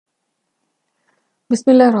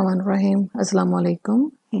Bismillahirrahmanirrahim. Assalamu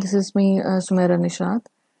alaikum. This is me, Sumaira Nishat,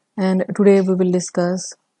 and today we will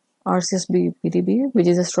discuss Rcsb PDB, which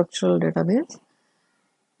is a structural database.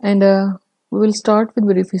 And we will start with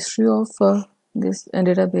brief history of this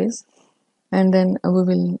database, and then we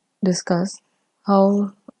will discuss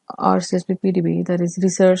how Rcsb PDB, that is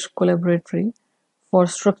Research Collaboratory for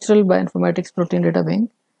Structural Bioinformatics Protein Data Bank,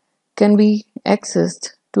 can be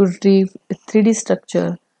accessed to retrieve a 3D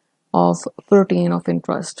structure of protein of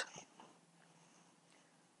interest.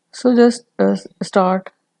 So just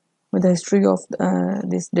start with the history of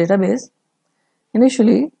this database.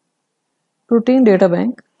 Initially, Protein Data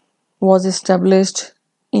Bank was established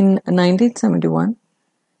in 1971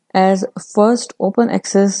 as first open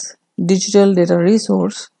access digital data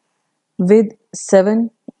resource with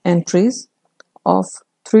 7 entries of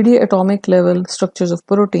 3D atomic level structures of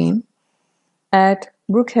protein at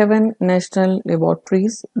Brookhaven National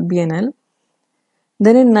Laboratories (BNL).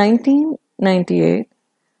 Then in 1998,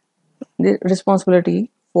 the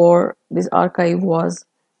responsibility for this archive was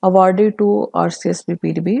awarded to Rcsb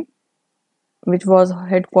PDB, which was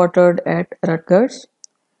headquartered at Rutgers.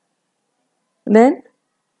 Then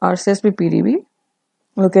Rcsb PDB,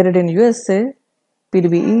 located in USA,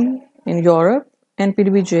 PDBE in Europe, and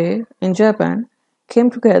PDBJ in Japan, came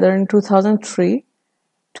together in 2003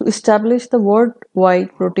 to establish the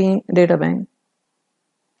Worldwide Protein Data Bank.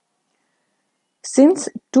 Since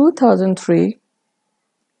 2003,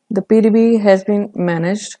 the PDB has been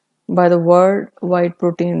managed by the Worldwide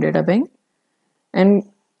Protein Data Bank, and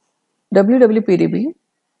WWPDB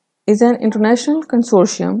is an international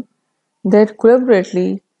consortium that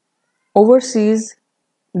collaboratively oversees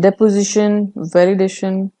deposition,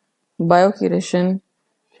 validation, biocuration,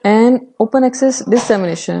 and open access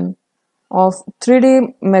dissemination of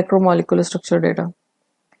 3D macromolecular structure data.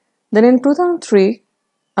 Then in 2003,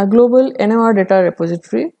 a global NMR data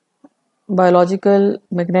repository, Biological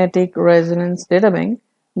Magnetic Resonance Data Bank,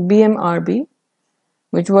 BMRB,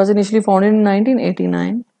 which was initially founded in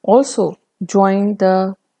 1989, also joined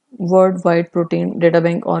the Worldwide Protein Data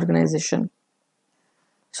Bank organization.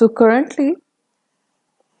 So currently,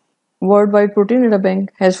 Worldwide Protein Data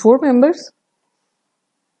Bank has 4 members: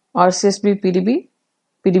 Rcsb PDB,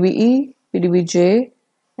 PDBE, PDBJ,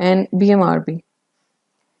 and BMRB.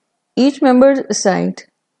 Each member site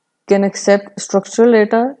can accept structural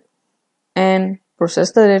data and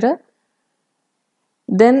process the data.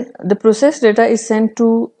 Then the processed data is sent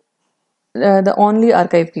to the only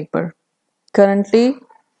archive keeper. Currently,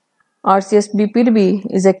 Rcsb PDB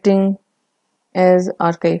is acting as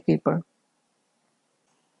archive keeper.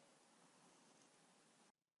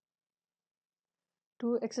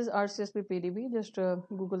 To access Rcsb PDB, just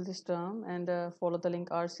Google this term and follow the link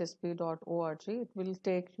rcsb.org. It will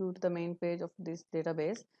take you to the main page of this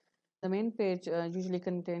database. The main page usually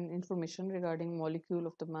contains information regarding molecule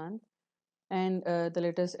of the month and the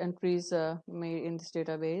latest entries made in this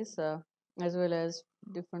database, as well as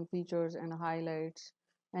different features and highlights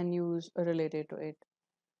and news related to it.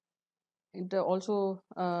 It also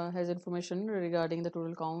has information regarding the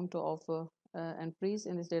total count of entries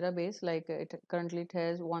in this database. Like it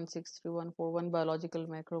has 163141 biological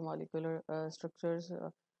macromolecular structures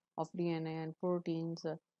of DNA and proteins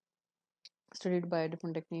studied by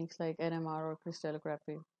different techniques like NMR or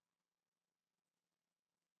crystallography.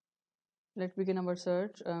 Let's begin our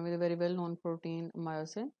search with a very well-known protein,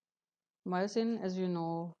 myosin. Myosin, as you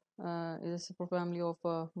know, is a superfamily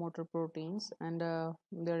of motor proteins, and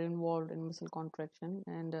they're involved in muscle contraction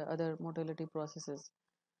and other motility processes.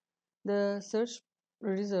 The search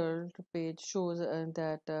result page shows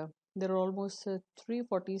that there are almost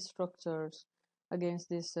 340 structures against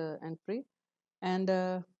this entry,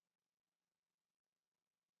 and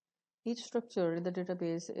each structure in the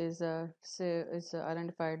database is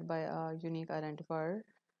identified by a unique identifier,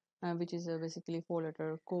 which is basically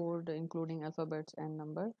 4-letter code including alphabets and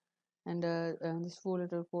number, and this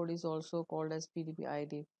 4-letter code is also called as PDB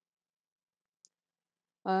ID.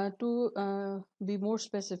 To be more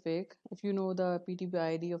specific, if you know the PDB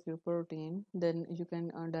ID of your protein, then you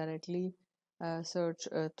can directly search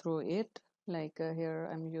through it. Like here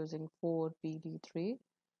I'm using 4PD3,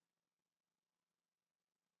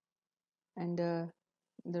 and the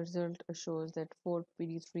result shows that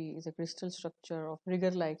 4PD3 is a crystal structure of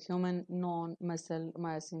rigor-like human non-muscle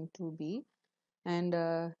myosin 2B, and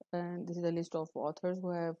this is a list of authors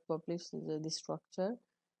who have published this structure,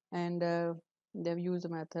 and they've used the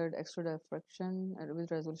method X-ray diffraction with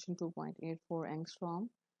resolution 2.84 angstrom,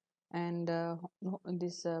 and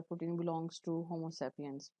this protein belongs to Homo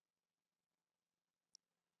sapiens.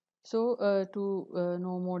 So to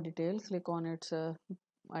know more details, click on its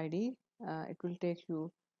ID it will take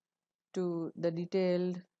you to the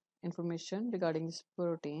detailed information regarding this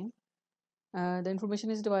protein. The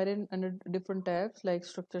information is divided under different tabs like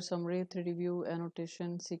structure summary, 3D view,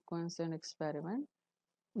 annotation, sequence, and experiment.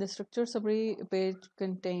 The structure summary page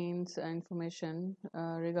contains information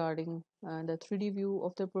regarding the 3D view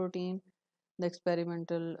of the protein, the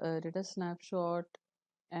experimental data snapshot,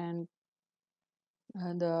 and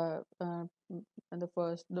the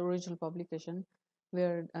original publication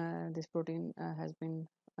where this protein has been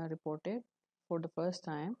reported for the first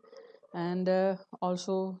time, and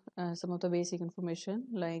also some of the basic information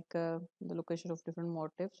like the location of different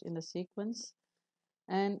motifs in the sequence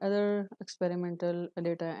and other experimental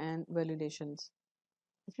data and validations.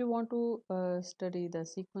 If you want to study the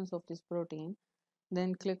sequence of this protein,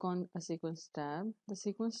 then click on a sequence tab. The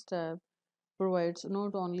sequence tab provides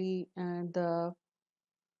not only the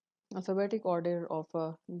alphabetic order of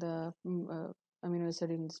the amino acid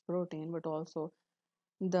in this protein, but also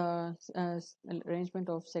the arrangement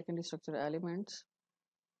of secondary structure elements.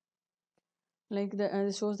 Like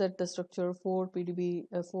it shows that the structure 4 PDB,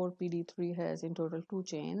 4PD3 has in total 2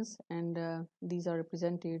 chains, and these are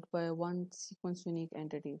represented by one sequence unique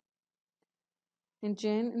entity. In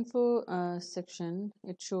chain info section,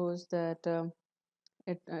 it shows that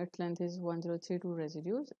its length is 1032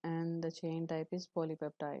 residues and the chain type is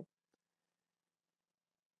polypeptide.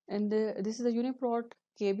 And this is the uniprot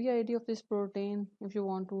KB ID of this protein. If you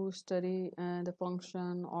want to study the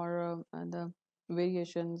function or the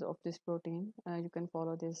variations of this protein, you can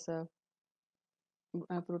follow this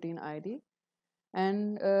protein ID.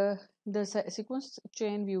 And the sequence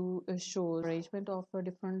chain view shows arrangement of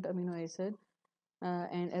different amino acid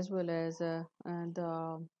and as well as the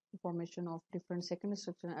formation of different secondary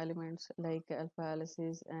structural elements like alpha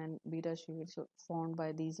helices and beta sheets formed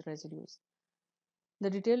by these residues. The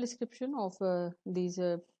detailed description of these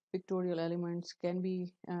pictorial elements can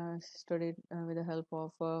be studied with the help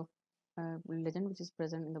of legend which is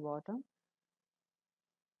present in the bottom.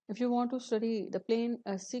 If you want to study the plain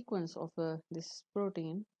sequence of this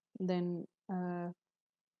protein, then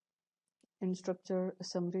in structure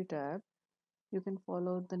summary tab, you can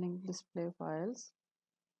follow the link display files.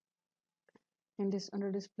 In this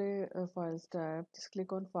under display files tab, just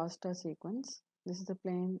click on FASTA sequence. This is the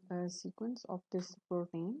plain sequence of this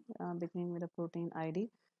protein beginning with a protein ID.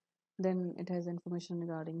 Then it has information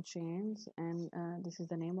regarding chains, and this is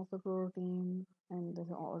the name of the protein and the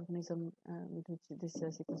organism with which this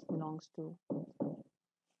sequence belongs to.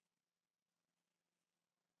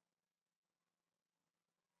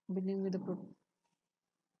 Beginning with the protein.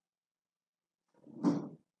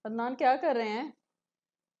 Adnan क्या कर रहे हैं?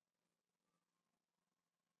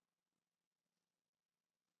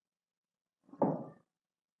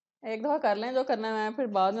 एक दफा कर लें जो करना है, मैं फिर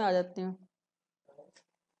बाद में आ जाती हूँ.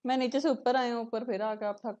 मैं नीचे से ऊपर आई हूँ, ऊपर फिर आकर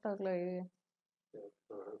आप थक थक लगे.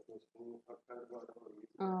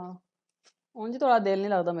 हाँ, उंज थोड़ा दिल नहीं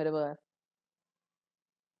लगता मेरे बगैर.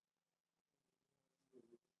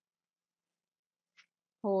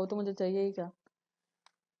 हो तो मुझे चाहिए ही क्या.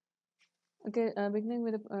 Okay, beginning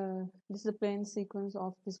with this is the plain sequence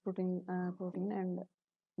of this protein, and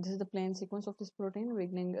this is the plain sequence of this protein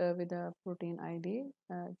beginning with the protein ID,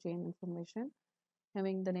 chain information,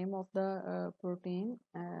 having the name of the protein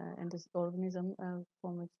and this organism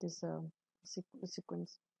from which this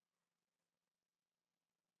sequence.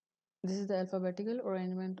 This is the alphabetical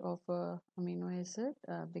arrangement of amino acid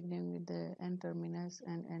beginning with the N terminus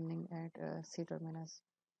and ending at C terminus.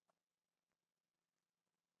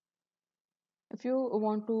 If you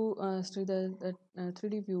want to study the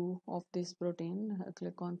 3D view of this protein,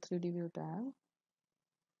 click on 3D view tab.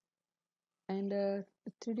 And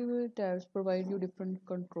 3D view tabs provide you different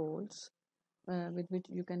controls with which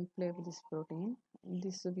you can play with this protein.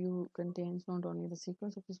 This view contains not only the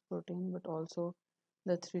sequence of this protein but also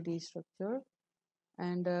the 3D structure.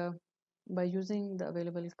 And by using the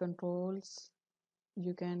available controls,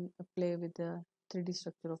 you can play with the 3D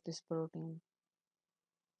structure of this protein.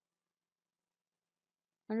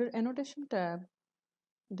 Under annotation tab,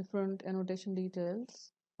 different annotation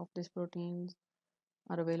details of these proteins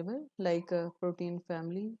are available, like protein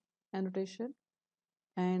family annotation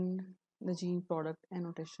and the gene product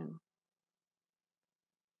annotation.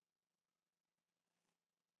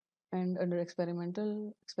 And under experiment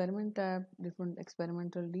tab, different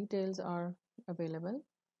experimental details are available.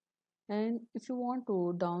 And if you want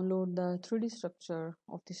to download the 3D structure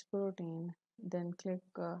of this protein, then click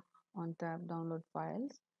on tab download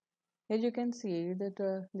files. Here you can see that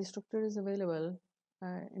the structure is available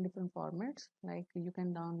in different formats, like you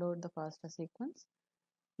can download the FASTA sequence,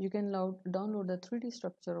 You can download the 3D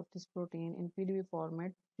structure of this protein in PDB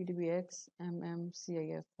format, PDBX,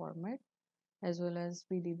 MMCIF format, as well as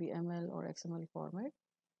PDBML or XML format.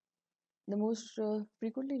 The most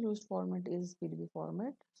frequently used format is PDB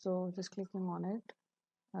format. So just clicking on it,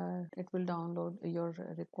 it will download your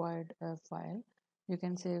required file. You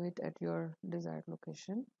can save it at your desired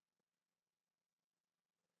location.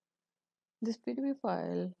 This PDB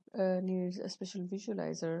file needs a special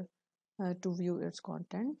visualizer to view its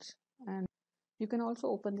contents, and you can also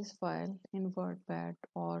open this file in WordPad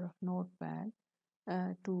or Notepad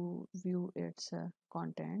to view its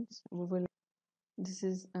contents. This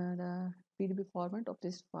is the PDB format of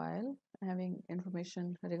this file, having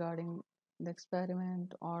information regarding the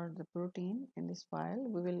experiment or the protein in this file.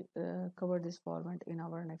 We will cover this format in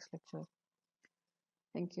our next lecture.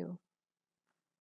 Thank you.